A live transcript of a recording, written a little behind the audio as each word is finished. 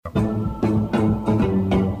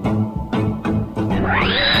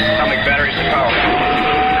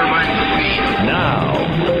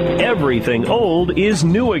Everything Old is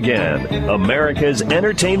New Again, America's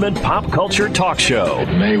entertainment pop culture talk show.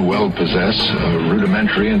 It may well possess a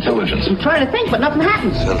rudimentary intelligence. I'm trying to think, but nothing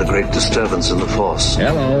happens. Felt a great disturbance in the force.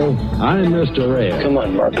 Hello, I'm Mr. Red. Come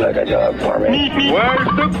on, Mark, like a dog for me. Where's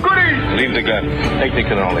the goodies? Leave the gun. Take the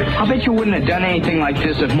cannoli. I bet you wouldn't have done anything like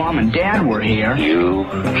this if Mom and Dad were here. You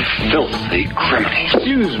filthy criminal.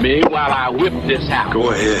 Excuse me while I whip this out. Go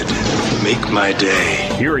ahead. Make my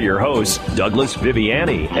day. Here are your hosts, Douglas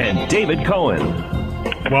Viviani and David Cohen.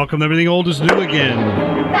 Welcome to Everything Old is New Again.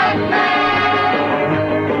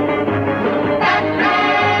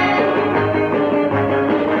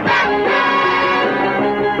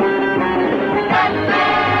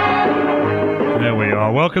 There we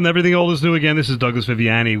are. Welcome to Everything Old is New Again. This is Douglas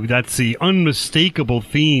Viviani. That's the unmistakable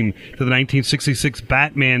theme to the 1966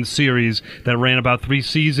 Batman series that ran about 3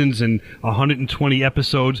 seasons and 120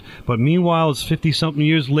 episodes. But meanwhile, it's 50-something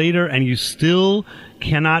years later, and you still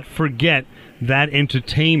cannot forget that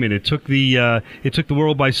entertainment. It took the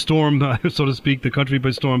world by storm, so to speak, the country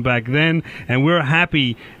by storm back then, and we're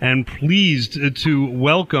happy and pleased to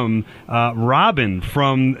welcome Robin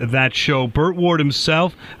from that show. Burt Ward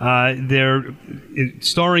himself. They're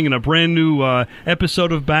starring in a brand new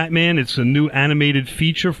episode of Batman. It's a new animated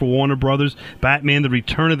feature for Warner Brothers, Batman: The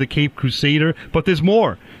Return of the Caped Crusader. But there's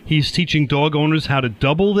more. He's teaching dog owners how to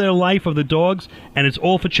double their life of the dogs, and it's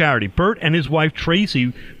all for charity. Burt and his wife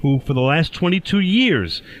Tracy, who for the last 22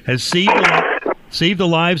 years has saved the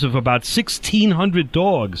lives of about 1,600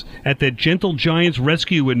 dogs at their Gentle Giants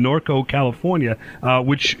Rescue in Norco, California,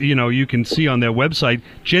 which you can see on their website,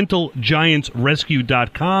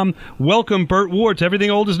 GentleGiantsRescue.com. Welcome, Burt Ward, to Everything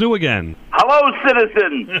Old is New Again. Hello,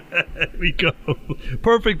 citizen. There we go.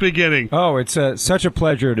 Perfect beginning. Oh, it's such a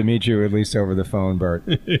pleasure to meet you, at least over the phone, Burt.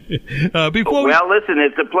 Well, listen,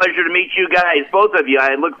 it's a pleasure to meet you guys, both of you.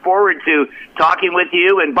 I look forward to talking with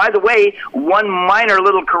you. And by the way, one minor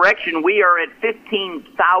little correction, we are at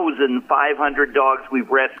 15,500 dogs we've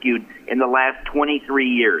rescued in the last 23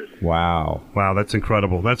 years. Wow. Wow, that's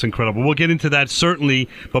incredible. That's incredible. We'll get into that, certainly.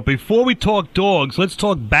 But before we talk dogs, let's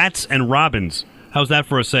talk bats and robins. How's that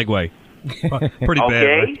for a segue? Pretty bad,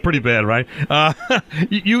 right? Pretty bad, right?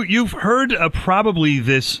 You've heard probably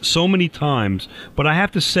this so many times, but I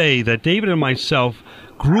have to say that David and myself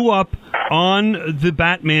grew up on the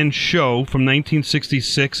Batman show from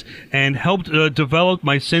 1966 and helped develop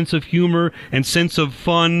my sense of humor and sense of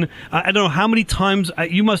fun. I don't know how many times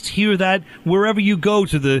you must hear that wherever you go,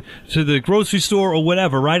 to the grocery store or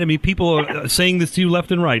whatever, right? I mean, people are saying this to you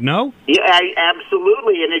left and right, no? Yeah,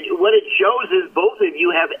 absolutely. And what it shows is both of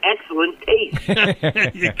you have excellent taste.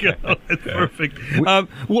 There you go. That's perfect.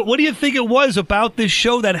 What do you think it was about this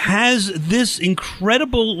show that has this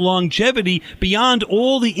incredible longevity beyond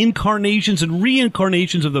all the incarnations and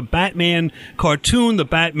reincarnations of the Batman cartoon, the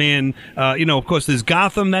Batman, of course, there's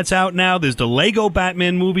Gotham that's out now, there's the Lego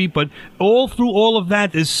Batman movie, but all through all of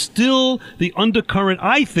that is still the undercurrent,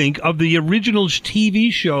 I think, of the original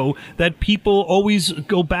TV show that people always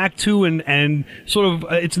go back to and sort of,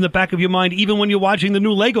 it's in the back of your mind, even when you're watching the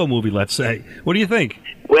new Lego movie, let's say. What do you think?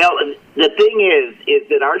 Well, the thing is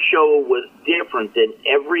that our show was different than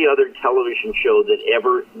every other television show that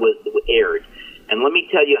ever was aired. And let me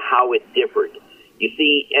tell you how it differed. You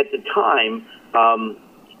see, at the time,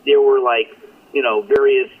 there were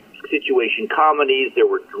various situation comedies. There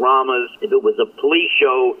were dramas. If it was a police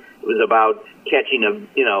show, it was about catching a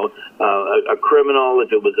criminal.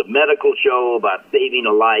 If it was a medical show, about saving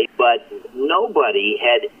a life. But nobody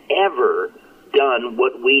had ever done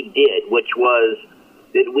what we did, which was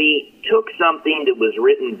that we took something that was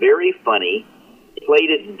written very funny,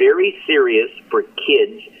 played it very serious for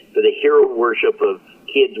kids, for the hero worship of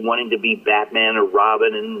kids wanting to be Batman or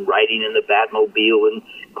Robin and riding in the Batmobile and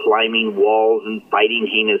climbing walls and fighting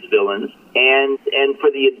heinous villains. And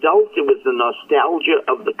for the adults, it was the nostalgia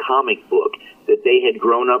of the comic book that they had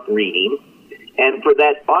grown up reading. And for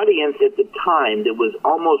that audience at the time that was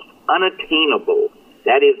almost unattainable,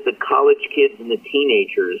 that is the college kids and the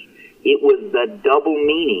teenagers, it was the double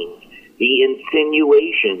meanings, the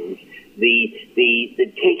insinuations, the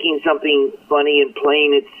taking something funny and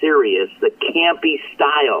playing it serious, the campy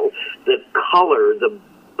style, the color, the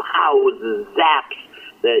pows, the zaps,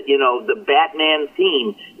 the Batman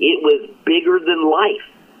theme. It was bigger than life,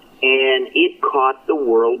 and it caught the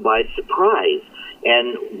world by surprise.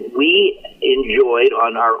 And we enjoyed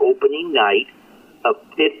on our opening night a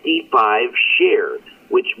 55 share,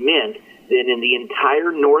 which meant that in the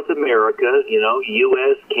entire North America,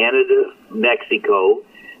 U.S., Canada, Mexico,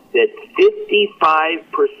 that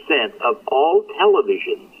 55% of all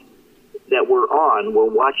televisions that were on were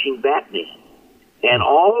watching Batman. And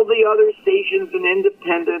all the other stations and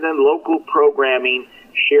independent and local programming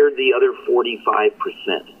shared the other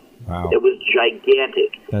 45%. Wow. It was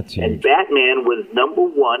gigantic. That's huge. And Batman was number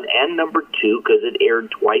 1 and number 2 because it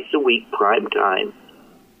aired twice a week, prime time.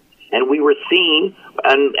 And we were seen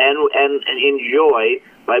and enjoyed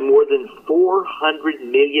by more than 400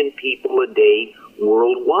 million people a day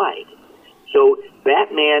worldwide. So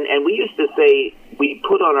Batman, and we used to say we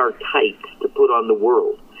put on our tights to put on the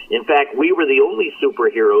world. In fact, we were the only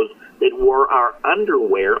superheroes that wore our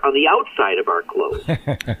underwear on the outside of our clothes.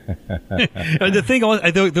 The thing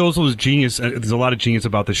I thought also was genius, there's a lot of genius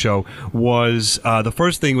about the show, was the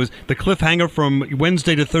first thing was the cliffhanger from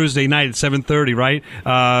Wednesday to Thursday night at 7:30, right?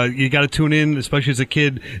 You got to tune in, especially as a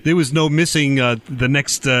kid. There was no missing the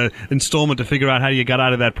next installment to figure out how you got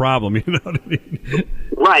out of that problem, you know what I mean?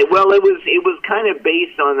 Right. Well, it was kind of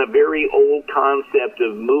based on a very old concept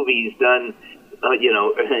of movies done,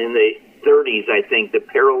 in the 30s, I think, The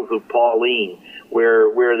Perils of Pauline,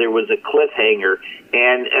 where there was a cliffhanger.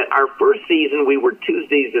 And our first season, we were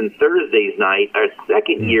Tuesdays and Thursdays night. Our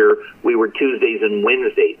second year, we were Tuesdays and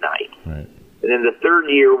Wednesdays night. Right. And then the third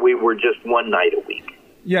year, we were just one night a week.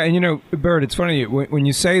 Yeah, and Bert, it's funny when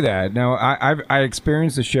you say that. Now, I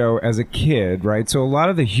experienced the show as a kid, right? So a lot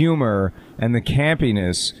of the humor and the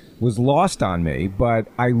campiness was lost on me, but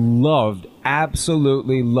I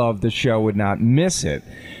absolutely loved the show, would not miss it.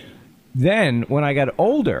 Then, when I got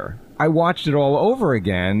older, I watched it all over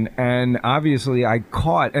again, and obviously I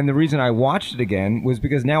caught, and the reason I watched it again was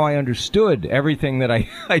because now I understood everything that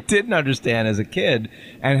I didn't understand as a kid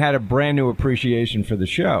and had a brand new appreciation for the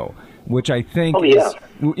show, which I think is,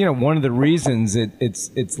 one of the reasons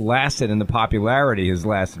it's lasted and the popularity has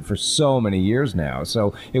lasted for so many years now.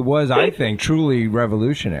 So it was, I think, truly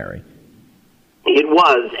revolutionary. It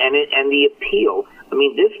was, and the appeal. I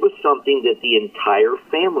mean, this was something that the entire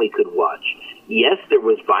family could watch. Yes, there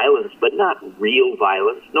was violence, but not real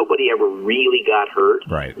violence. Nobody ever really got hurt.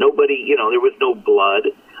 Right. Nobody, there was no blood.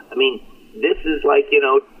 I mean, this is like,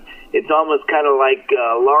 it's almost kind of like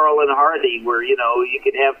Laurel and Hardy, where, you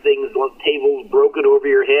could have tables broken over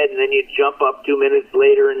your head, and then you jump up 2 minutes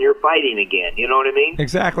later and you're fighting again. You know what I mean?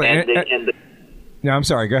 Exactly. No, I'm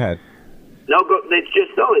sorry. Go ahead. No, it's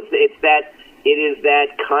just it is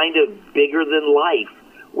that kind of bigger than life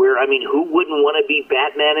where, I mean, who wouldn't want to be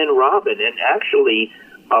Batman and Robin? And actually,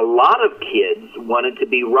 a lot of kids wanted to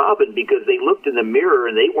be Robin because they looked in the mirror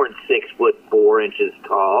and they weren't 6'4"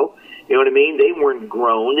 tall. You know what I mean? They weren't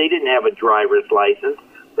grown. They didn't have a driver's license.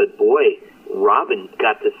 But boy, Robin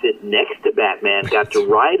got to sit next to Batman, got to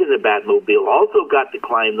ride in the Batmobile, also got to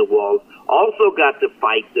climb the walls, also got to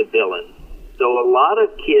fight the villains. So a lot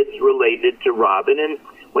of kids related to Robin. And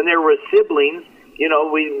when there were siblings,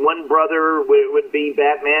 one brother would be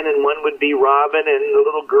Batman and one would be Robin, and the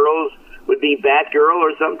little girls would be Batgirl,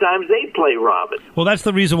 or sometimes they'd play Robin. Well, that's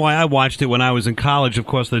the reason why I watched it when I was in college. Of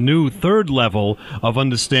course, the new third level of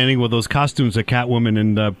understanding were those costumes that Catwoman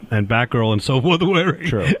and Batgirl and so forth were wearing.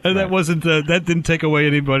 True. And that wasn't that didn't take away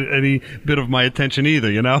any bit of my attention either.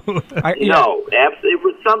 No, absolutely, it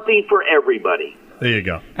was something for everybody. There you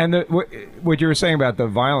go. And what you were saying about the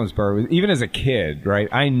violence, Bert, even as a kid, right?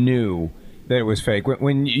 I knew that it was fake.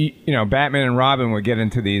 When Batman and Robin would get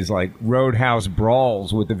into these like roadhouse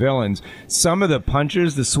brawls with the villains, some of the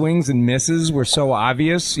punches, the swings and misses were so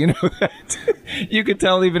obvious, that you could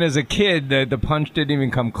tell even as a kid that the punch didn't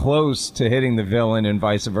even come close to hitting the villain and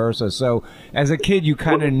vice versa. So as a kid, you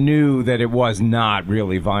kind of knew that it was not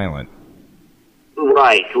really violent.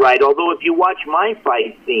 Right. Although if you watch my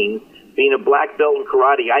fight scenes, being a black belt in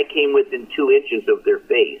karate, I came within 2 inches of their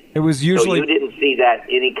face. It was usually... So you didn't see that,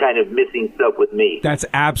 any kind of missing stuff with me. That's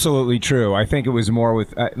absolutely true. I think it was more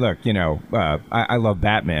with... I love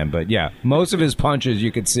Batman, but yeah, most of his punches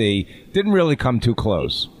you could see didn't really come too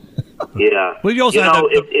close. Yeah. Well, you also had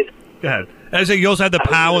go ahead. As you also had the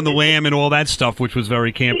pow and the wham and all that stuff, which was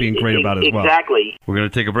very campy and great about it as well. Exactly. We're going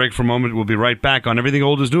to take a break for a moment. We'll be right back on Everything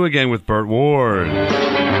Old is New Again with Burt Ward.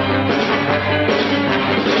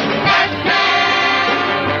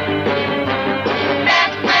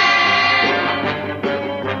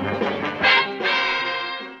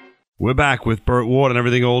 We're back with Burt Ward and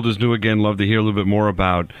Everything Old is New Again. Love to hear a little bit more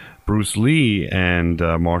about Bruce Lee and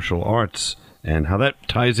martial arts and how that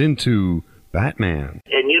ties into Batman.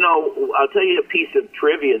 And, I'll tell you a piece of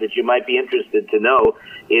trivia that you might be interested to know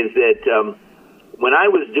is that when I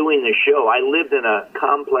was doing the show, I lived in a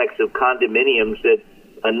complex of condominiums that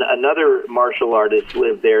another martial artist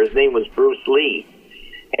lived there. His name was Bruce Lee.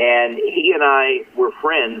 And he and I were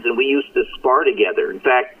friends, and we used to spar together. In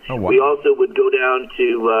fact, we also would go down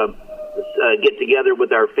to get together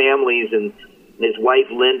with our families and his wife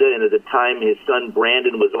Linda, and at the time his son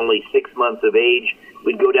Brandon was only 6 months of age.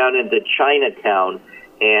 We'd go down into Chinatown,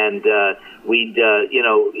 and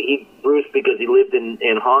Bruce, because he lived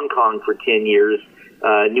in Hong Kong for 10 years,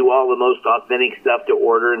 knew all the most authentic stuff to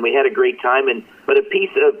order, and we had a great time. But a piece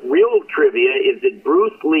of real trivia is that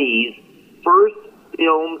Bruce Lee's first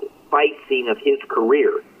filmed fight scene of his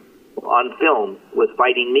career on film was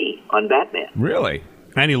fighting me on Batman. Really?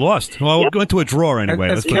 And he lost. Well, Yep. we'll go into a draw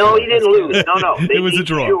anyway. No, he didn't lose. No. It was a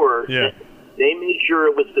draw. They made sure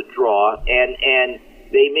it was the draw, and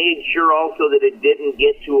they made sure also that it didn't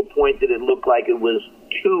get to a point that it looked like it was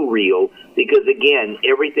too real, because, again,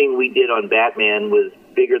 everything we did on Batman was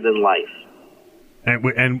bigger than life.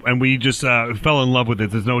 And we just fell in love with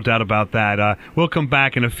it. There's no doubt about that. We'll come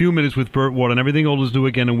back in a few minutes with Burt Ward and Everything Old is New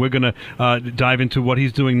Again, and we're going to dive into what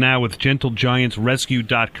he's doing now with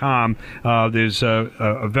GentleGiantsRescue.com. There's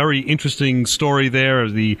a very interesting story there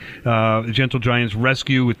of the Gentle Giants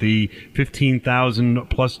Rescue with the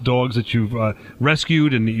 15,000-plus dogs that you've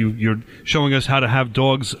rescued, and you're showing us how to have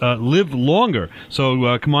dogs live longer.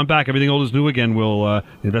 So come on back. Everything Old is New Again. We'll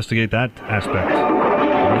investigate that aspect.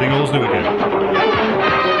 Everything Old is New Again.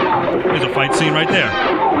 There's a fight scene right there.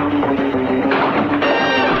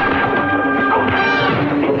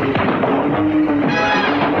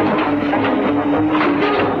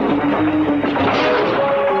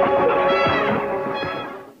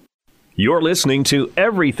 You're listening to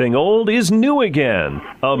Everything Old is New Again,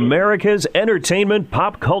 America's entertainment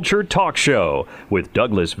pop culture talk show with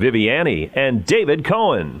Douglas Viviani and David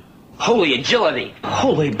Cohen. Holy agility.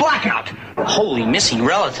 Holy blackout. Holy missing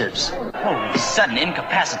relatives. Holy sudden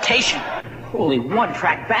incapacitation. Holy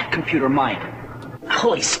one-track back computer mind.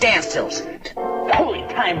 Holy standstills. Holy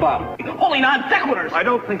time bomb. Holy non-sequiturs. I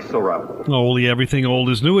don't think so, Rob. Holy Everything Old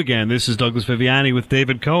is New Again. This is Douglas Viviani with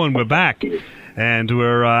David Cohen. We're back. And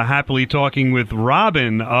we're happily talking with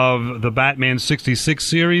Robin of the Batman 66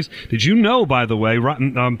 series. Did you know, by the way,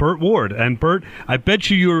 Burt Ward? And Burt, I bet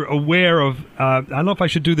you're aware of, I don't know if I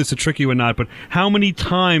should do this to trick you or not, but how many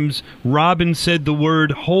times Robin said the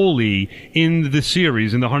word holy in the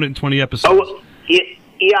series, in the 120 episodes? Oh, yeah,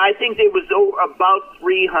 I think it was about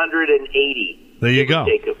 380. There you go.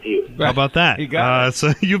 Take a few. How about that? You got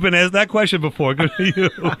so you've been asked that question before. Good for you.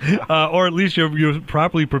 Or at least you're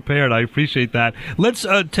properly prepared. I appreciate that. Let's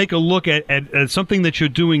take a look at something that you're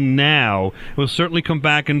doing now. We'll certainly come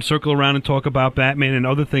back and circle around and talk about Batman and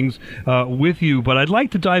other things with you. But I'd like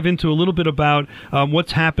to dive into a little bit about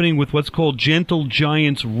what's happening with what's called Gentle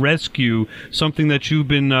Giants Rescue, something that you've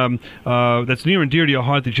been that's near and dear to your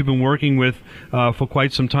heart, that you've been working with for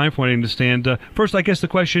quite some time, from what I understand. First, I guess the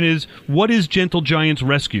question is, what is Gentle Giants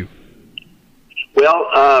Rescue? Well,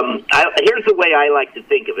 here's the way I like to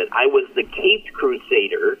think of it. I was the Caped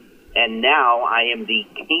Crusader, and now I am the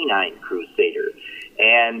Canine Crusader.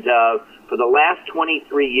 And for the last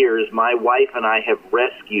 23 years, my wife and I have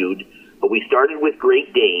rescued, we started with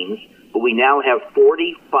Great Danes, but we now have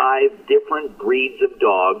 45 different breeds of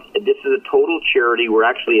dogs. And this is a total charity. We're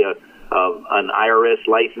actually an IRS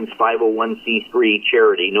licensed 501c3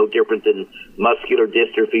 charity, no different than Muscular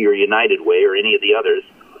Dystrophy or United Way or any of the others.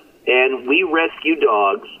 And we rescue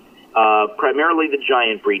dogs, primarily the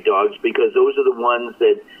giant breed dogs, because those are the ones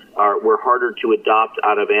that were harder to adopt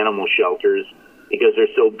out of animal shelters because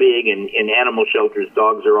they're so big. And in animal shelters,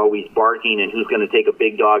 dogs are always barking, and who's going to take a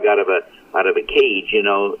big dog out of a cage,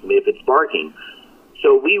 if it's barking?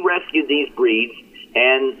 So we rescued these breeds,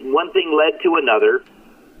 and one thing led to another,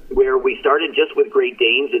 where we started just with Great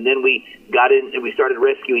Danes, and then we got in and we started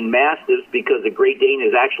rescuing Mastiffs, because a Great Dane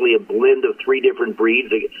is actually a blend of three different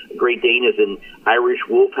breeds. A Great Dane is an Irish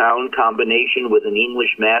Wolfhound combination with an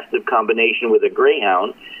English Mastiff combination with a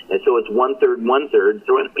Greyhound, and so it's one-third, and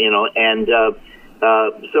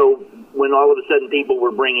so when all of a sudden people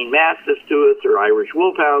were bringing Mastiffs to us, or Irish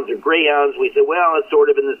Wolfhounds, or Greyhounds, we said, well, it's sort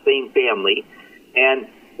of in the same family. And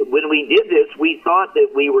when we did this, we thought that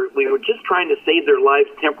we were just trying to save their lives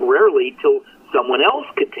temporarily till someone else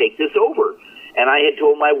could take this over. And I had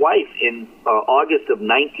told my wife in August of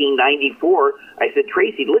 1994, I said,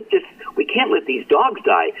 Tracy, we can't let these dogs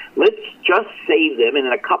die. Let's just save them, and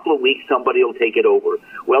in a couple of weeks somebody will take it over.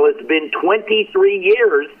 Well, it's been 23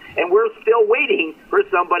 years, and we're still waiting for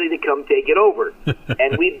somebody to come take it over.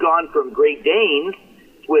 And we've gone from Great Danes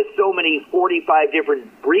with so many 45 different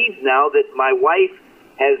breeds now that my wife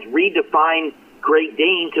has redefined Great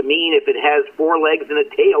Dane to mean if it has four legs and a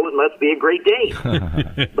tail, it must be a Great Dane.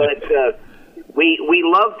 But we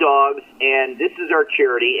love dogs, and this is our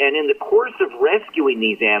charity. And in the course of rescuing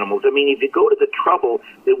these animals, I mean, if you go to the trouble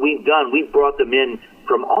that we've done, we've brought them in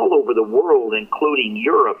from all over the world, including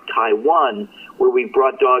Europe, Taiwan, where we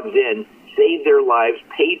brought dogs in, saved their lives,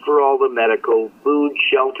 paid for all the medical, food,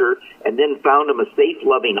 shelter, and then found them a safe,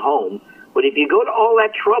 loving home. But if you go to all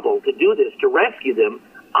that trouble to do this, to rescue them,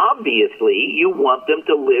 obviously you want them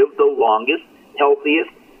to live the longest,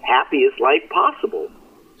 healthiest, happiest life possible.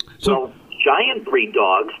 So giant breed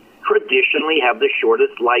dogs traditionally have the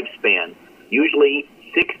shortest lifespan, usually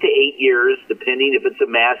 6 to 8 years, depending if it's a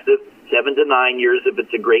Mastiff, 7 to 9 years if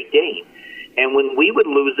it's a Great Dane. And when we would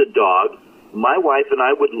lose a dog, my wife and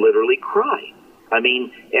I would literally cry.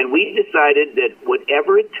 And we decided that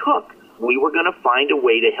whatever it took, we were going to find a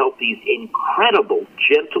way to help these incredible,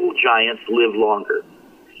 gentle giants live longer.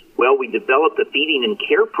 Well, we developed a feeding and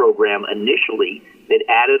care program initially that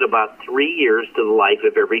added about 3 years to the life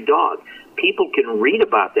of every dog. People can read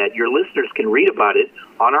about that. Your listeners can read about it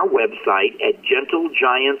on our website at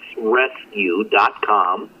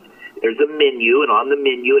gentlegiantsrescue.com. There's a menu, and on the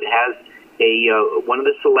menu it has one of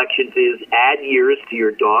the selections is add years to your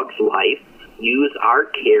dog's life. Use our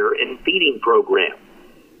care and feeding program.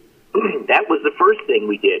 That was the first thing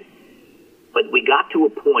we did. But we got to a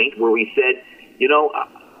point where we said,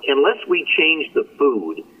 unless we change the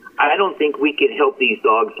food, I don't think we can help these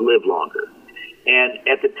dogs live longer. And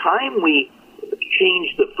at the time we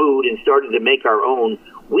changed the food and started to make our own,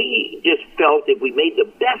 we just felt that we made the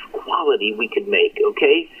best quality we could make,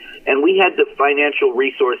 okay? And we had the financial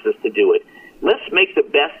resources to do it. Let's make the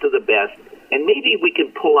best of the best, and maybe we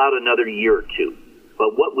can pull out another year or two.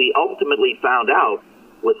 But what we ultimately found out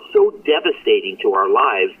was so devastating to our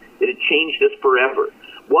lives that it changed us forever.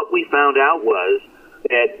 What we found out was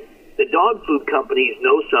that the dog food companies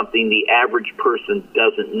know something the average person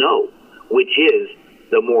doesn't know, which is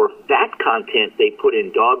the more fat content they put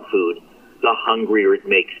in dog food, the hungrier it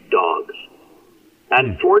makes dogs.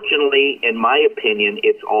 Unfortunately, in my opinion,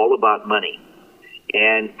 it's all about money.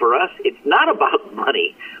 And for us, it's not about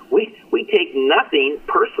money. We take nothing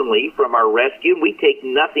personally from our rescue. We take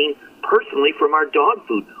nothing personally from our dog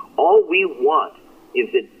food. All we want is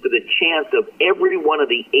that for the chance of every one of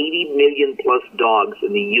the 80 million plus dogs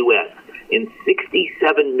in the U.S., in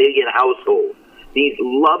 67 million households, these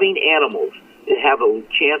loving animals to have a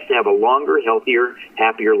chance to have a longer, healthier,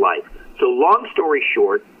 happier life. So long story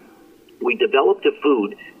short, we developed a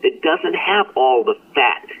food that doesn't have all the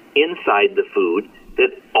fat inside the food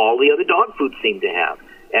that all the other dog foods seem to have.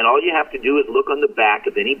 And all you have to do is look on the back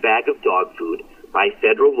of any bag of dog food. By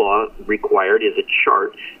federal law required is a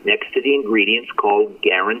chart next to the ingredients called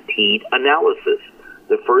guaranteed analysis.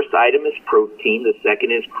 The first item is protein, the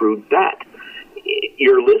second is crude fat.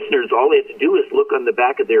 Your listeners, all they have to do is look on the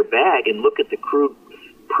back of their bag and look at the crude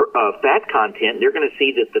fat content. They're going to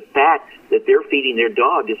see that the fat that they're feeding their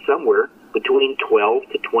dog is somewhere between 12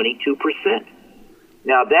 to 22%.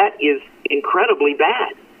 Now, that is incredibly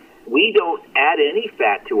bad. We don't add any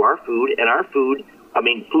fat to our food, and our food,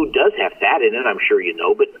 food does have fat in it, I'm sure you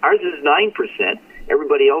know, but ours is 9%.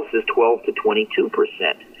 Everybody else is 12 to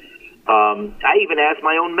 22%. I even asked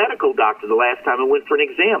my own medical doctor the last time I went for an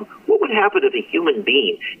exam, what would happen if a human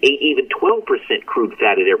being ate even 12% crude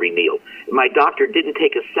fat at every meal? And my doctor didn't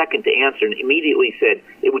take a second to answer and immediately said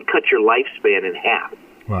it would cut your lifespan in half.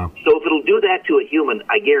 Wow. So if it'll do that to a human,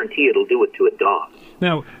 I guarantee it'll do it to a dog.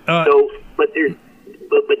 Now, but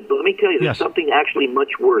let me tell you, there's something actually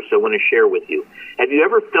much worse I want to share with you. Have you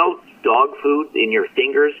ever felt dog food in your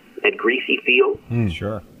fingers, that greasy feel?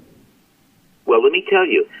 Sure. Well, let me tell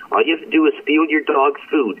you, all you have to do is feel your dog's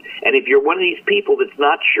food. And if you're one of these people that's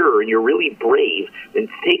not sure and you're really brave, then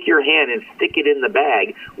take your hand and stick it in the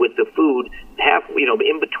bag with the food,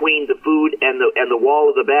 in between the food and the wall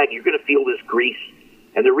of the bag, you're going to feel this grease.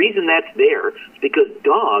 And the reason that's there is because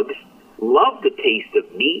dogs love the taste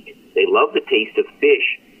of meat, they love the taste of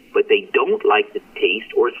fish, but they don't like the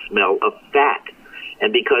taste or smell of fat.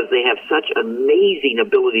 And because they have such amazing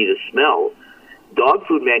ability to smell, dog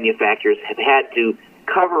food manufacturers have had to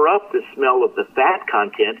cover up the smell of the fat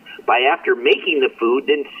content by, after making the food,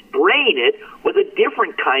 then spraying it with a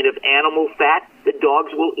different kind of animal fat that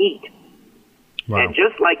dogs will eat. Wow. And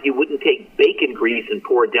just like you wouldn't take bacon grease and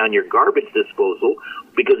pour it down your garbage disposal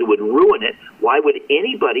because it would ruin it, why would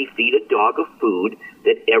anybody feed a dog a food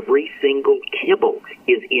that every single kibble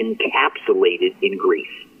is encapsulated in grease?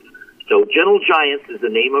 So Gentle Giants is the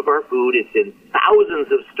name of our food. It's in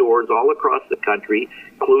thousands of stores all across the country,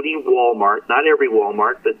 including Walmart. Not every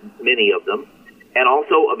Walmart, but many of them. And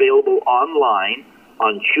also available online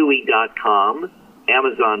on Chewy.com,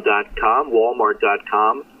 Amazon.com,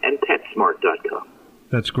 Walmart.com, and PetSmart.com.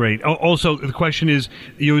 That's great. Also, the question is,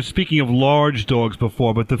 you were speaking of large dogs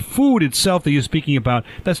before, but the food itself that you're speaking about,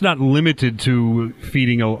 that's not limited to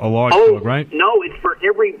feeding a large dog, right? No, it's for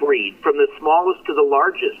every breed, from the smallest to the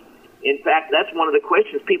largest. In fact, that's one of the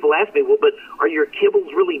questions people ask me, well, but are your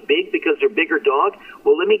kibbles really big because they're bigger dogs?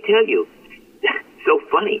 Well, let me tell you, so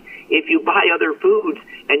funny. If you buy other foods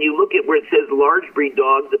and you look at where it says large breed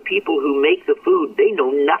dogs, the people who make the food, they know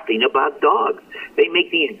nothing about dogs. They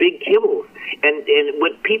make these big kibbles. And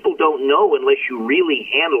what people don't know, unless you really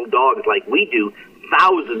handle dogs like we do,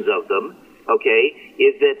 thousands of them, okay,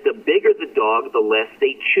 is that the bigger the dog, the less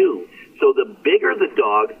they chew. So the bigger the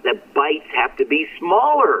dog, the bites have to be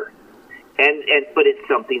smaller. But it's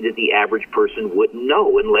something that the average person wouldn't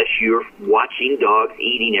know unless you're watching dogs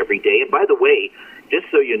eating every day. And by the way, just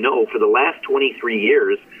so you know, for the last 23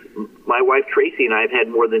 years, my wife Tracy and I have had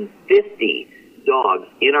more than 50 dogs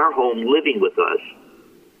in our home living with us,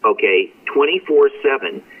 okay,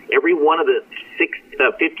 24/7. Every one of the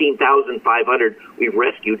 15,500 we've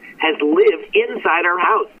rescued has lived inside our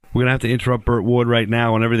house. We're going to have to interrupt Burt Ward right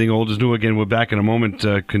now on Everything Old is New Again. We're back in a moment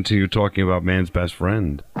to continue talking about man's best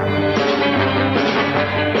friend.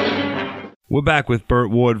 We're back with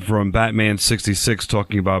Burt Ward from Batman 66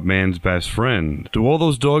 talking about man's best friend. Do all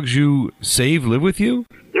those dogs you save live with you?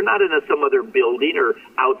 They're not in some other building or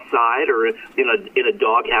outside or in a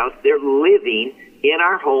doghouse. They're living in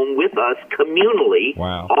our home with us communally.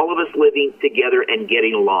 Wow. All of us living together and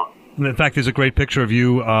getting along. And in fact, there's a great picture of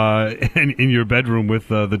you in your bedroom with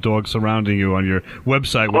the dog surrounding you on your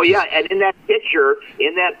website. Oh, yeah, and in that picture,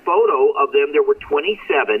 in that photo of them, there were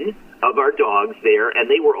 27 of our dogs there, and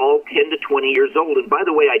they were all 10 to 20 years old. And by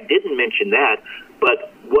the way, I didn't mention that,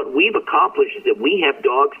 but what we've accomplished is that we have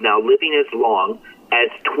dogs now living as long as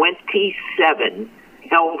 27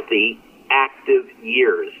 healthy, active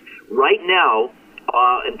years. Right now,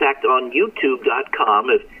 in fact, on YouTube.com,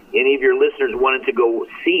 if any of your listeners wanted to go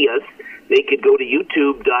see us, they could go to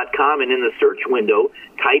YouTube.com and in the search window,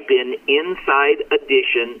 type in Inside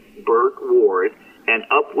Edition Burt Ward, and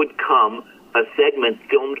up would come a segment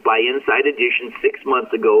filmed by Inside Edition 6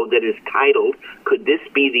 months ago that is titled, Could This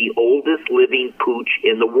Be the Oldest Living Pooch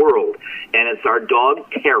in the World? And it's our dog,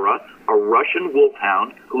 Tara, a Russian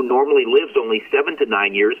wolfhound who normally lives only 7 to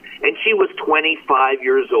 9 years, and she was 25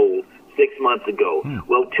 years old 6 months ago.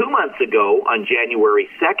 Well, 2 months ago, on January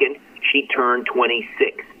 2nd, she turned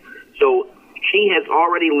 26. So she has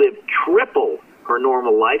already lived triple her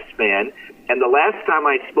normal lifespan. And the last time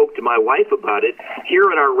I spoke to my wife about it,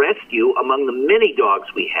 here at our rescue, among the many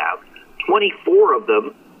dogs we have, 24 of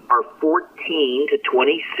them are 14 to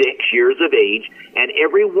 26 years of age, and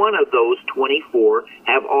every one of those 24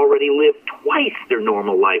 have already lived twice their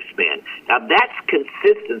normal lifespan. Now, that's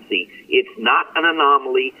consistency. It's not an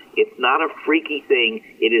anomaly. It's not a freaky thing.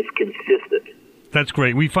 It is consistent. That's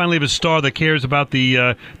great. We finally have a star that cares about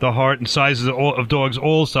the heart and sizes of dogs,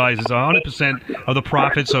 all sizes. 100% of the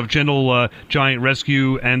profits of Gentle Giant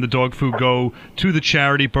Rescue and the dog food go to the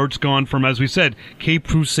charity. Burt's gone from, as we said, Cape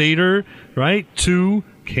Crusader, right, to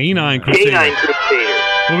Canine Crusader. Canine Crusader.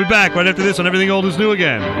 We'll be back right after this on Everything Old is New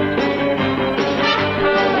Again.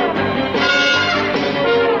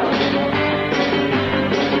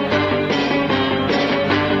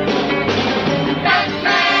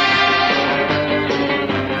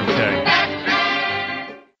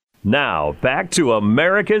 Now, back to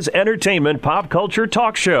America's entertainment pop culture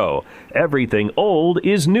talk show. Everything Old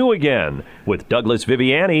is New Again with Douglas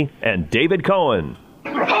Viviani and David Cohen.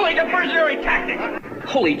 Holy diversionary tactic!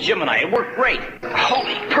 Holy Gemini, it worked great!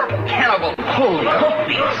 Holy purple cannibal! Holy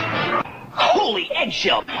hoofbeats! Holy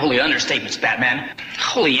eggshell! Holy understatements, Batman!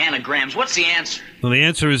 Holy anagrams, what's the answer? Well, the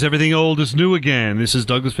answer is Everything Old is New Again. This is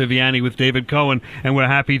Douglas Viviani with David Cohen, and we're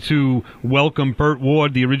happy to welcome Burt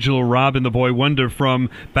Ward, the original Robin the Boy Wonder from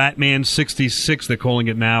Batman 66, they're calling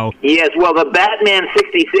it now. Yes, well, the Batman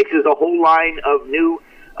 66 is a whole line of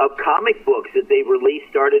comic books that they released,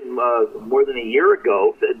 started more than a year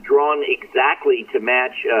ago, drawn exactly to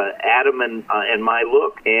match Adam and my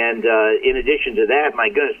look. And in addition to that, my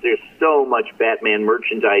goodness, there's so much Batman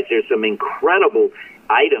merchandise. There's some incredible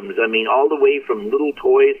items. I mean, all the way from little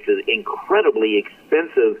toys to incredibly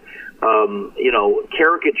expensive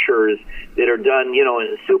caricatures that are done,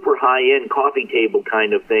 in super high-end coffee table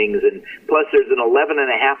kind of things. And plus there's an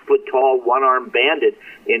 11.5-foot tall one-armed bandit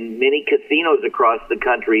in many casinos across the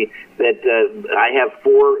country that I have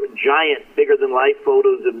 4 giant, bigger-than-life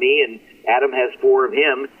photos of me, and Adam has 4 of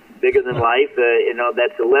him, bigger than life.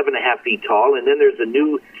 That's 11.5 feet tall. And then there's a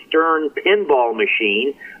new Stern pinball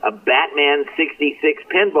machine, a Batman 66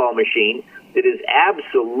 pinball machine that is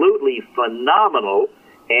absolutely phenomenal.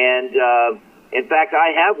 And in fact,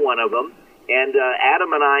 I have one of them, And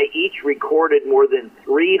Adam and I each recorded more than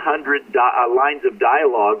 300 lines of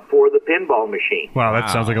dialogue for the pinball machine. Wow, that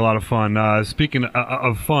sounds like a lot of fun. Speaking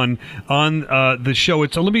of fun, on the show,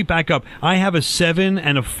 let me back up. I have a 7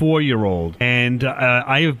 and a 4-year-old, and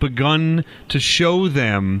I have begun to show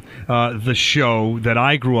them the show that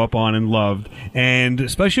I grew up on and loved. And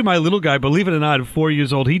especially my little guy, believe it or not, at 4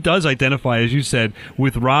 years old, he does identify, as you said,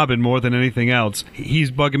 with Robin more than anything else.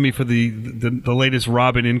 He's bugging me for the latest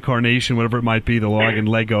Robin incarnation, whatever it might be, the log and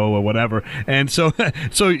Lego or whatever. And so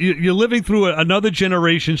you're living through another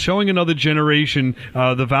generation, showing another generation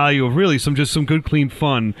the value of really some good, clean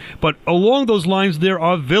fun. But along those lines, there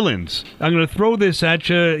are villains. I'm going to throw this at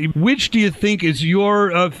you. Which do you think is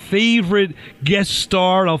your favorite guest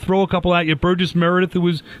star? And I'll throw a couple at you. Burgess Meredith, who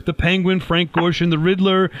was the Penguin, Frank Gorshin, the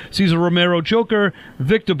Riddler, Cesar Romero, Joker,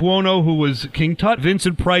 Victor Buono, who was King Tut,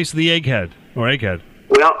 Vincent Price, the Egghead.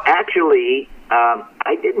 Well, actually,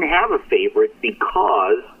 I didn't have a favorite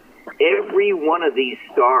because every one of these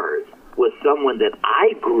stars was someone that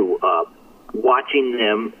I grew up watching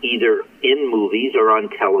them either in movies or on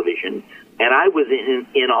television, and I was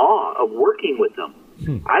in awe of working with them.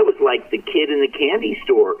 I was like the kid in the candy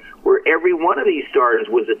store where every one of these stars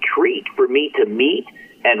was a treat for me to meet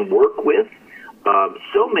and work with.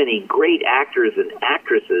 So many great actors and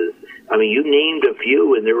actresses. I mean, you named a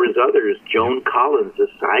few, and there was others. Joan Collins, the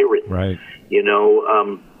Siren. Right. You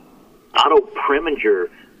know, Otto Preminger,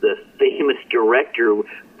 the famous director,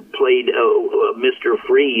 played Mr.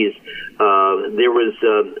 Freeze. There was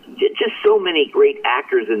just so many great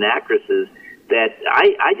actors and actresses that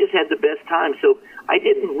I just had the best time. So I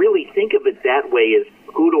didn't really think of it that way as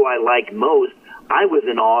who do I like most. I was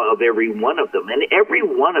in awe of every one of them, and every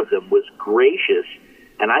one of them was gracious,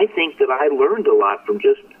 and I think that I learned a lot from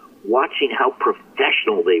just watching how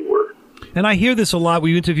professional they were. And I hear this a lot.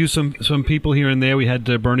 We interview some people here and there. We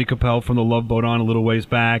had Bernie Capel from the Love Boat on a little ways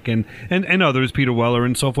back, and others, Peter Weller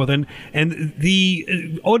and so forth. And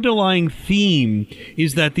the underlying theme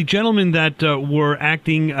is that the gentlemen that were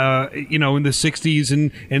acting, in the 60s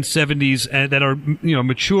and 70s that are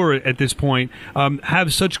mature at this point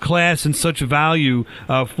have such class and such value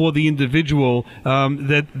for the individual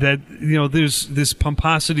that there's this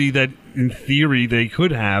pomposity that, in theory, they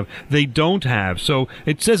could have, they don't have. So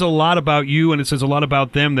it says a lot about you, and it says a lot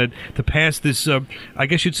about them that to pass this, I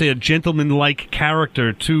guess you'd say, a gentleman-like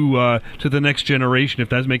character to the next generation, if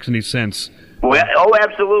that makes any sense. Well, oh,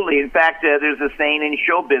 absolutely. In fact, there's a saying in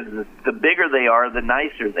show business: the bigger they are, the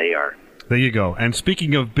nicer they are. There you go. And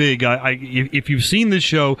speaking of big, if you've seen this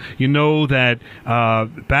show, you know that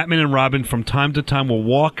Batman and Robin from time to time will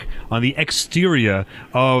walk on the exterior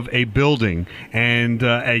of a building, and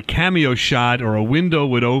a cameo shot or a window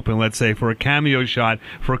would open, let's say, for a cameo shot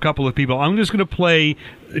for a couple of people. I'm just going to play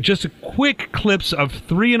just a quick clips of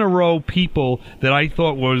 3 in a row people that I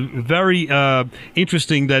thought were very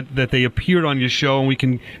interesting that they appeared on your show, and we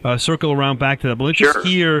can circle around back to that. But let's just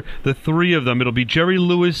hear the 3 of them. It'll be Jerry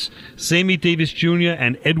Lewis, Sammy Davis Jr.,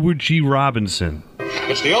 and Edward G. Robinson.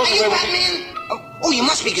 It's the only way. Batman? Oh, you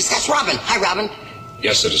must be, because that's Robin. Hi, Robin.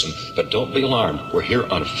 Yes, citizen, but don't be alarmed. We're here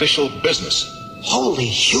on official business. Holy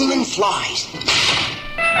human flies.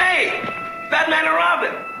 Hey, Batman and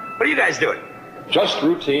Robin. What are you guys doing? Just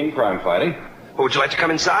routine crime fighting. Oh, would you like to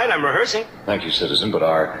come inside? I'm rehearsing. Thank you, citizen, but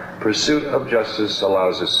our pursuit of justice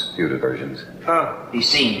allows us few diversions. Be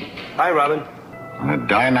seen. Hi, Robin. A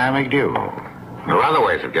dynamic duo. There are other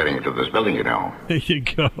ways of getting into this building, you know. There you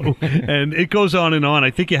go. And it goes on and on. I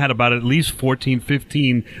think you had about at least 14,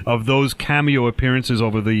 15 of those cameo appearances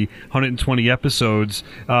over the 120 episodes.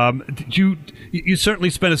 You certainly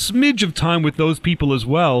spent a smidge of time with those people as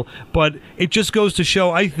well, but it just goes to show,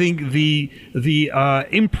 I think, the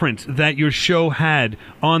imprint that your show had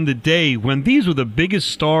on the day when these were the biggest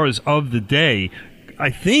stars of the day. I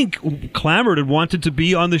think clamored and wanted to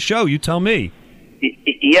be on the show. You tell me.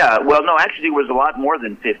 Yeah, well, no, actually it was a lot more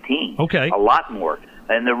than 15. Okay. A lot more.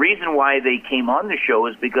 And the reason why they came on the show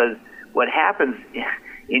is because what happens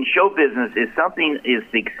in show business is something is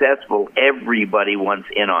successful, everybody wants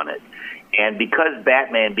in on it. And because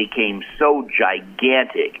Batman became so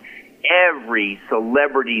gigantic, every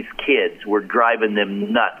celebrity's kids were driving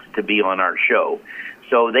them nuts to be on our show.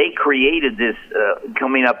 So they created this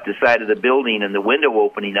coming up the side of the building and the window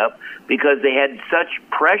opening up because they had such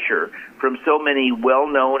pressure from so many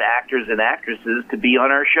well-known actors and actresses to be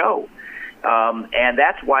on our show. And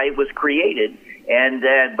that's why it was created. And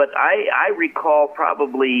but I recall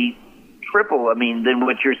probably triple, than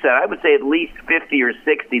what you said. I would say at least 50 or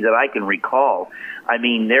 60 that I can recall.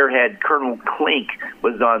 There had Colonel Klink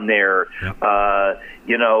was on there. Yep.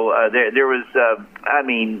 There was,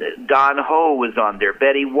 Don Ho was on there.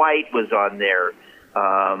 Betty White was on there.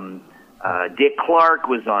 Dick Clark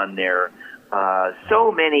was on there.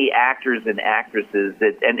 So many actors and actresses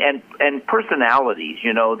and personalities,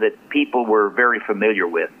 that people were very familiar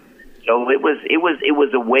with. So it was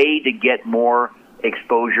a way to get more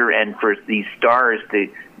exposure and for these stars to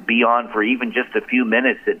be on for even just a few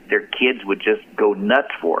minutes that their kids would just go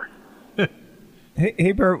nuts for.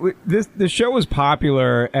 Hey Bert, the show was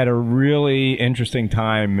popular at a really interesting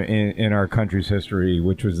time in our country's history,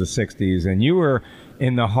 which was the 60s, and you were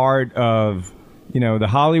in the heart of, the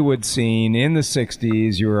Hollywood scene in the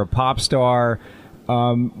 60s. You were a pop star.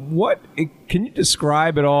 Can you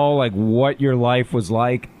describe at all, like, what your life was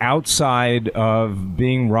like outside of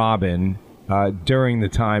being Robin during the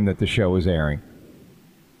time that the show was airing?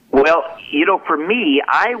 Well, for me,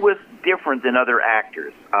 I was different than other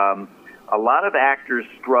actors. A lot of actors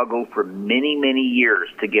struggle for many, many years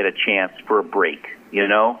to get a chance for a break,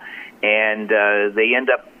 and they end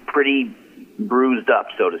up pretty bruised up,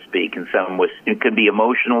 so to speak, in some ways. It could be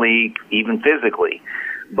emotionally, even physically.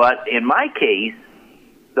 But in my case,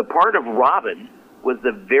 the part of Robin was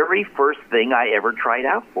the very first thing I ever tried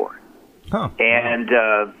out for. Huh. And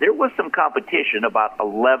there was some competition, about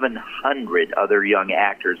 1,100 other young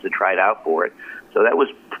actors that tried out for it. So that was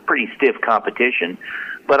pretty stiff competition.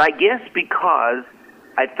 But I guess because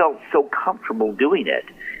I felt so comfortable doing it,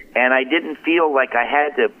 and I didn't feel like I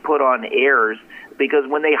had to put on airs, because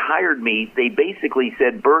when they hired me, they basically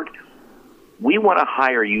said, Bert, we want to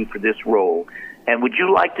hire you for this role, and would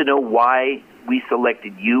you like to know why we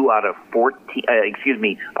selected you out of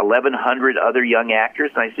 1,100 other young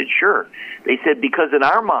actors? And I said, sure. They said, because in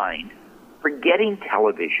our mind, forgetting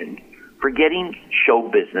television, forgetting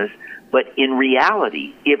show business, but in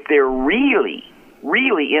reality, if there really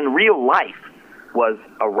in real life was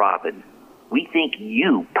a Robin, we think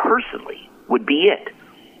you personally would be it.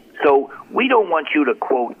 So we don't want you to,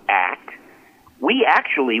 quote, act. We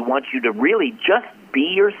actually want you to really just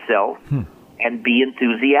be yourself and be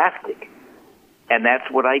enthusiastic. And that's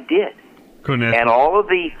what I did. And all of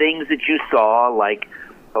the things that you saw, like,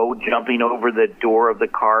 jumping over the door of the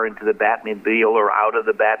car into the Batmobile or out of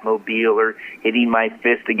the Batmobile or hitting my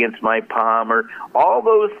fist against my palm, or all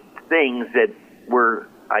those things that were,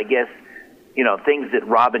 I guess, things that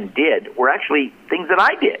Robin did were actually things that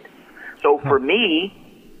I did. So for me,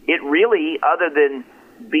 it really, other than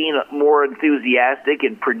being more enthusiastic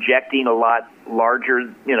and projecting a lot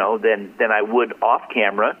larger, than I would off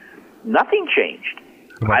camera, nothing changed.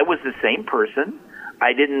 I was the same person.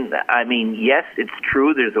 Yes, it's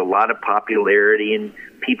true, there's a lot of popularity and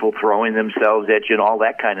people throwing themselves at you and all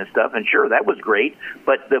that kind of stuff, and sure, that was great,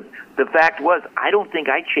 but the fact was, I don't think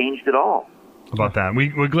I changed at all. About that.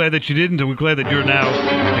 We're glad that you didn't, and we're glad that you're now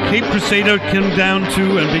a Cape Crusader come down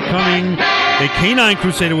to and becoming a Canine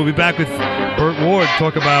Crusader. We'll be back with Burt Ward,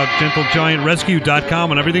 talk about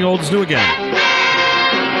GentleGiantRescue.com and everything old is new again.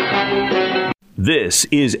 This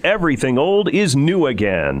is Everything Old is New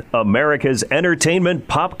Again, America's entertainment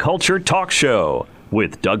pop culture talk show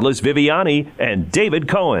with Douglas Viviani and David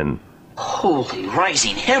Cohen. Holy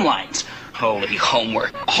rising hemlines. Holy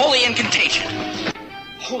homework. Holy incantation.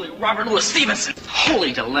 Holy Robert Louis Stevenson.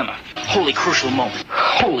 Holy dilemma. Holy crucial moment.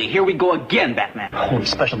 Holy here we go again, Batman. Holy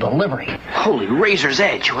special delivery. Holy razor's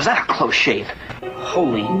edge. Was that a close shave?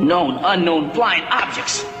 Holy known, unknown flying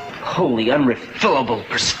objects. Holy unrefillable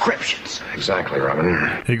prescriptions. Exactly,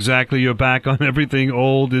 Robin. Exactly. You're back on Everything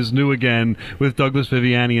Old is New Again with Douglas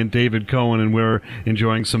Viviani and David Cohen, and we're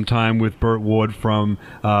enjoying some time with Burt Ward from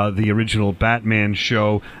the original Batman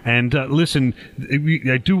show. And listen,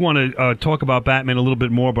 I do want to talk about Batman a little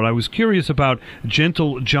bit more, but I was curious about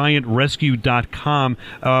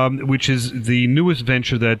GentleGiantRescue.com, which is the newest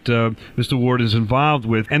venture that Mr. Ward is involved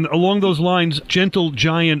with. And along those lines,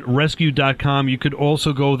 GentleGiantRescue.com, you could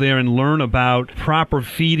also go there and learn about proper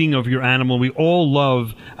feeding of your animal. We all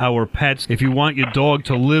love our pets. If you want your dog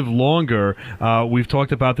to live longer, we've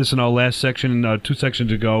talked about this in our last section, 2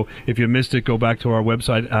 sections ago. If you missed it, go back to our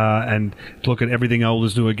website and look at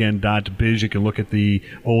everythingoldisnewagain.biz. You can look at the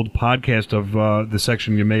old podcast of the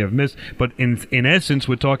section you may have missed. But in essence,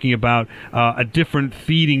 we're talking about a different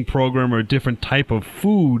feeding program or a different type of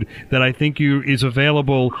food that I think is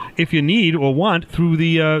available if you need or want through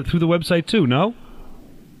the website too. No?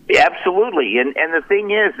 Yeah, absolutely. And the thing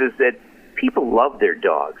is that people love their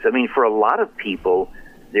dogs. For a lot of people,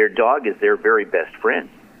 their dog is their very best friend.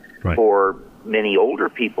 Right. For many older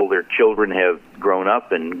people, their children have grown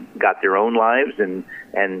up and got their own lives, and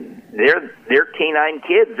their canine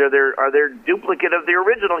kids are their duplicate of the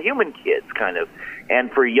original human kids, kind of.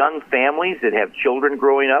 And for young families that have children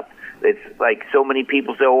growing up, it's like so many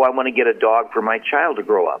people say, "Oh, I want to get a dog for my child to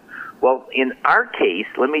grow up." Well, in our case,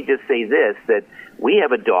 let me just say this: that we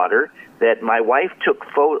have a daughter that my wife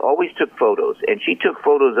always took photos, and she took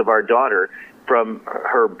photos of our daughter from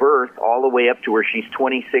her birth all the way up to where she's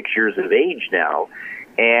 26 years of age now.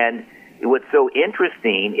 And what's so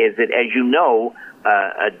interesting is that, as you know,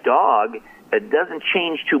 a dog doesn't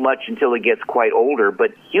change too much until it gets quite older,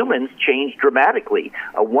 but humans change dramatically.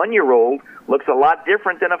 A 1-year-old looks a lot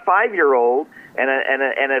different than a 5-year-old, and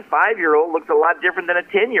a 5-year-old looks a lot different than a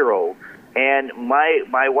 10-year-old. And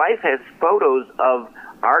my wife has photos of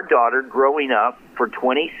our daughter growing up for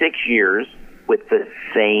 26 years with the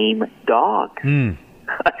same dog.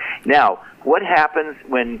 Now, what happens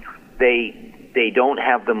when they don't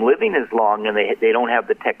have them living as long and they don't have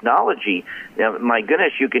the technology? Now, my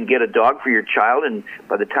goodness, you can get a dog for your child, and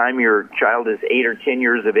by the time your child is 8 or 10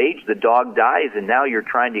 years of age, the dog dies, and now you're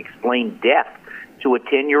trying to explain death to a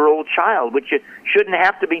 10-year-old child, which you shouldn't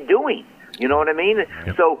have to be doing. You know what I mean?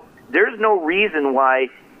 Yep. So there's no reason why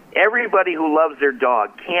everybody who loves their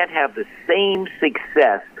dog can't have the same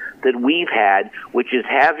success that we've had, which is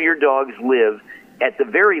have your dogs live at the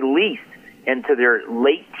very least into their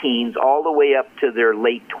late teens all the way up to their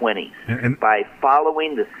late 20s by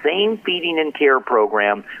following the same feeding and care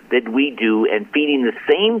program that we do and feeding the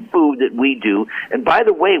same food that we do. And by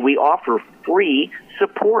the way, we offer free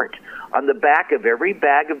support. On the back of every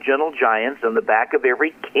bag of Gentle Giants, on the back of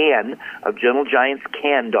every can of Gentle Giants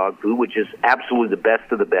canned dog food, which is absolutely the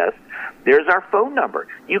best of the best, there's our phone number.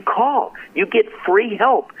 You call. You get free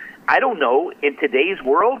help. I don't know, in today's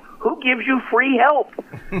world, who gives you free help?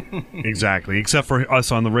 Exactly, except for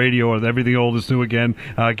us on the radio or Everything Old is New Again,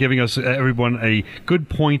 giving us, everyone, a good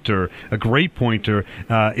pointer, a great pointer,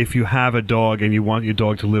 if you have a dog and you want your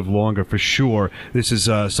dog to live longer, for sure. This is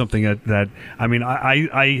something that I mean,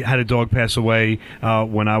 I had a dog pass away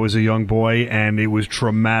when I was a young boy, and it was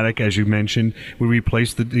traumatic, as you mentioned. We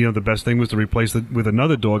replaced the best thing was to replace it with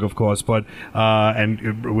another dog, of course, but and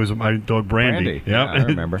it was my dog Brandy. Yeah, I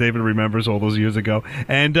remember. David remembers all those years ago,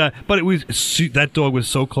 and but it was that dog was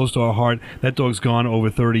so close to our heart. That dog's gone over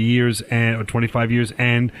 30 years or 25 years,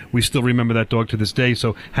 and we still remember that dog to this day.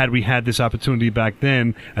 So had we had this opportunity back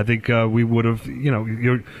then, I think we would have.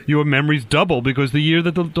 Your memories double because the year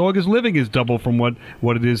that the dog is living is double from what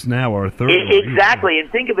it is now, or a third. Exactly,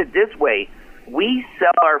 and think of it this way: we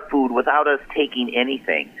sell our food without us taking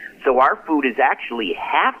anything, so our food is actually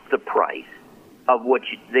half the price of what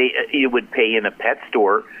you would pay in a pet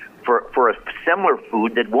store for a similar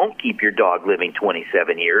food that won't keep your dog living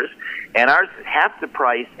 27 years. And ours is half the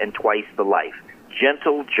price and twice the life.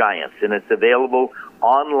 Gentle Giants. And it's available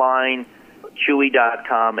online,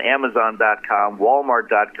 Chewy.com, Amazon.com,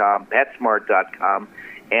 Walmart.com, PetSmart.com.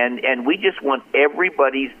 And we just want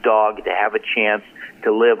everybody's dog to have a chance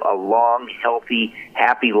to live a long, healthy,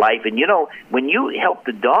 happy life. And, when you help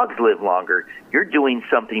the dogs live longer, you're doing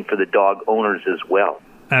something for the dog owners as well.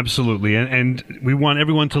 Absolutely, and we want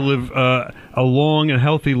everyone to live a long and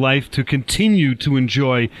healthy life, to continue to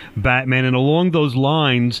enjoy Batman. And along those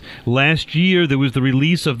lines, last year there was the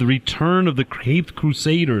release of The Return of the Caped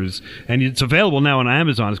Crusaders, and it's available now on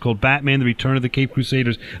Amazon. It's called Batman: The Return of the Caped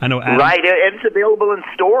Crusaders. I know, Adam, right? And it's available in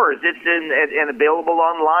stores. It's and available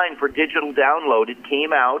online for digital download. It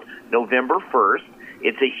came out November 1st.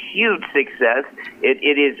 It's a huge success.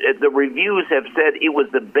 It is. The reviews have said it was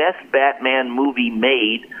the best Batman movie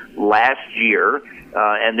made last year,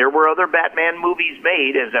 and there were other Batman movies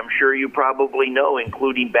made, as I'm sure you probably know,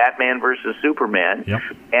 including Batman versus Superman. Yep.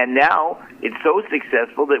 And now it's so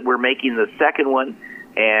successful that we're making the second one.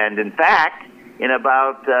 And in fact, in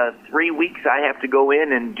about 3 weeks, I have to go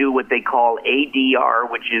in and do what they call ADR,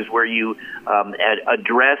 which is where you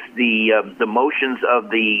address the motions of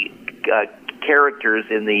the characters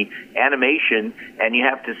in the animation, and you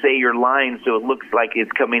have to say your lines so it looks like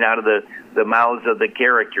it's coming out of the mouths of the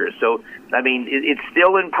characters. So, I mean, it's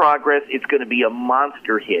still in progress. It's going to be a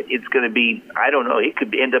monster hit. It's going to be, I don't know, it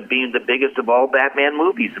could end up being the biggest of all Batman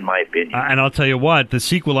movies, in my opinion. And I'll tell you what, the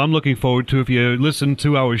sequel I'm looking forward to, if you listen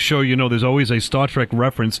to our show, there's always a Star Trek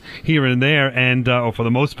reference here and there, and or for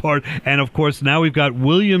the most part. And, of course, now we've got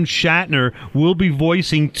William Shatner will be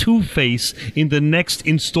voicing Two-Face in the next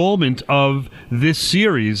installment of this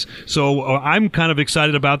series. So I'm kind of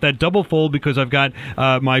excited about that double fold because I've got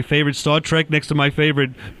my favorite Star Star Trek next to my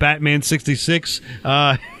favorite Batman 66.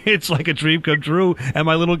 It's like a dream come true. And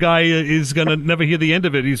my little guy is going to never hear the end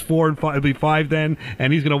of it. He's 4 and 5, he'll be 5 then,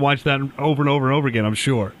 and he's going to watch that over and over and over again, I'm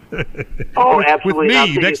sure. Oh, absolutely.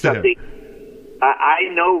 With me next to him. I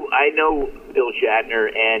know Bill Shatner,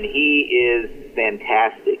 and he is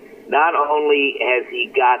fantastic. Not only has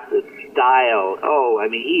he got the style,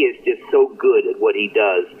 he is just so good at what he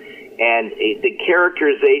does. And the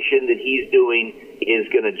characterization that he's doing is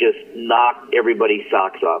going to just knock everybody's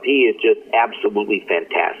socks off. He is just absolutely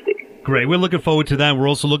fantastic. Great. We're looking forward to that. We're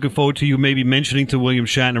also looking forward to you maybe mentioning to William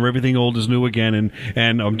Shatner everything old is new again.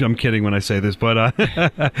 And I'm kidding when I say this, but no,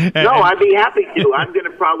 I'd be happy to. I'm going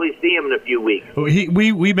to probably see him in a few weeks.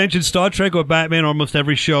 We mentioned Star Trek or Batman almost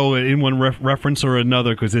every show in one reference or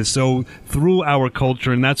another because it's so through our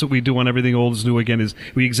culture, and that's what we do on Everything Old is New Again. Is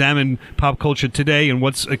we examine pop culture today and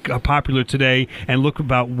what's popular today, and look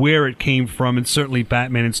about where it came from. And certainly,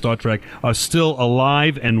 Batman and Star Trek are still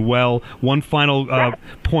alive and well. One final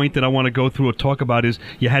point that I want to go through or talk about is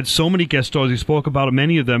you had so many guest stars. You spoke about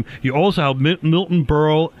many of them. You also had Milton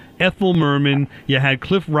Berle, Ethel Merman. You had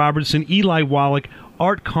Cliff Robertson, Eli Wallach,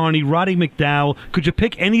 Art Carney, Roddy McDowall. Could you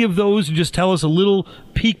pick any of those and just tell us a little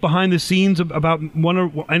peek behind the scenes about one or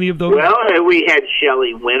any of those? Well, we had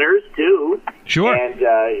Shelley Winters too. Sure. And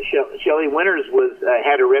Shelley Winters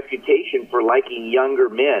had a reputation for liking younger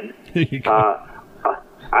men.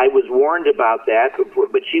 I was warned about that before,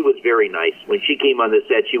 but she was very nice. When she came on the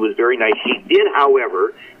set, she was very nice. She did,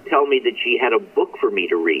 however, tell me that she had a book for me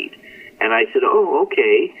to read. And I said, oh,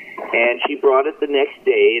 okay. And she brought it the next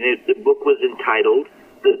day, and the book was entitled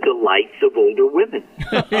The Delights of Older Women.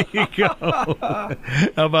 There you go.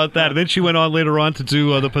 How about that? And then she went on later on to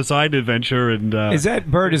do the Poseidon Adventure. And is that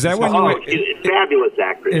Bert? Is that when you went? Fabulous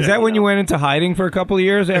actress. Is that when you went into hiding for a couple of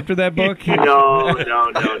years after that book? No. But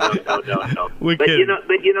you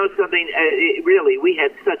know something? Really, we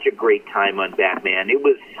had such a great time on Batman. It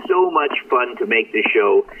was so much fun to make the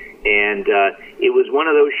show, and it was one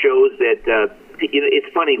of those shows that. It's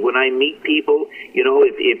funny, when I meet people,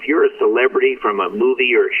 if you're a celebrity from a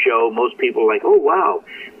movie or a show, most people are like, oh, wow.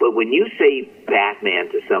 But when you say Batman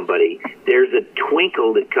to somebody, there's a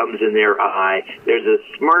twinkle that comes in their eye. There's a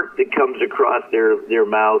smirk that comes across their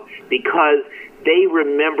mouth because they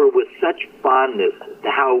remember with such fondness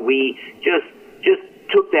how we just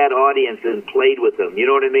took that audience and played with them, you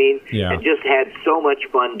know what I mean? Yeah. And just had so much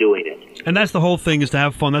fun doing it. And that's the whole thing, is to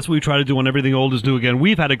have fun. That's what we try to do on Everything Old is New Again.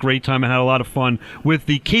 We've had a great time and had a lot of fun with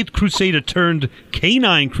the Caped Crusader turned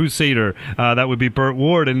Canine Crusader. That would be Burt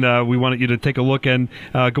Ward, and we wanted you to take a look and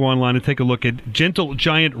go online and take a look at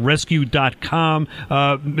GentleGiantRescue.com.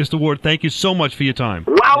 Mr. Ward, thank you so much for your time.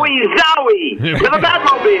 Wowie zowie! To the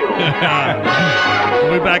Batmobile!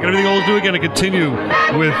 We'll be back at Everything Old is New Again to continue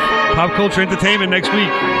with pop culture entertainment next week.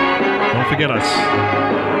 Don't forget us.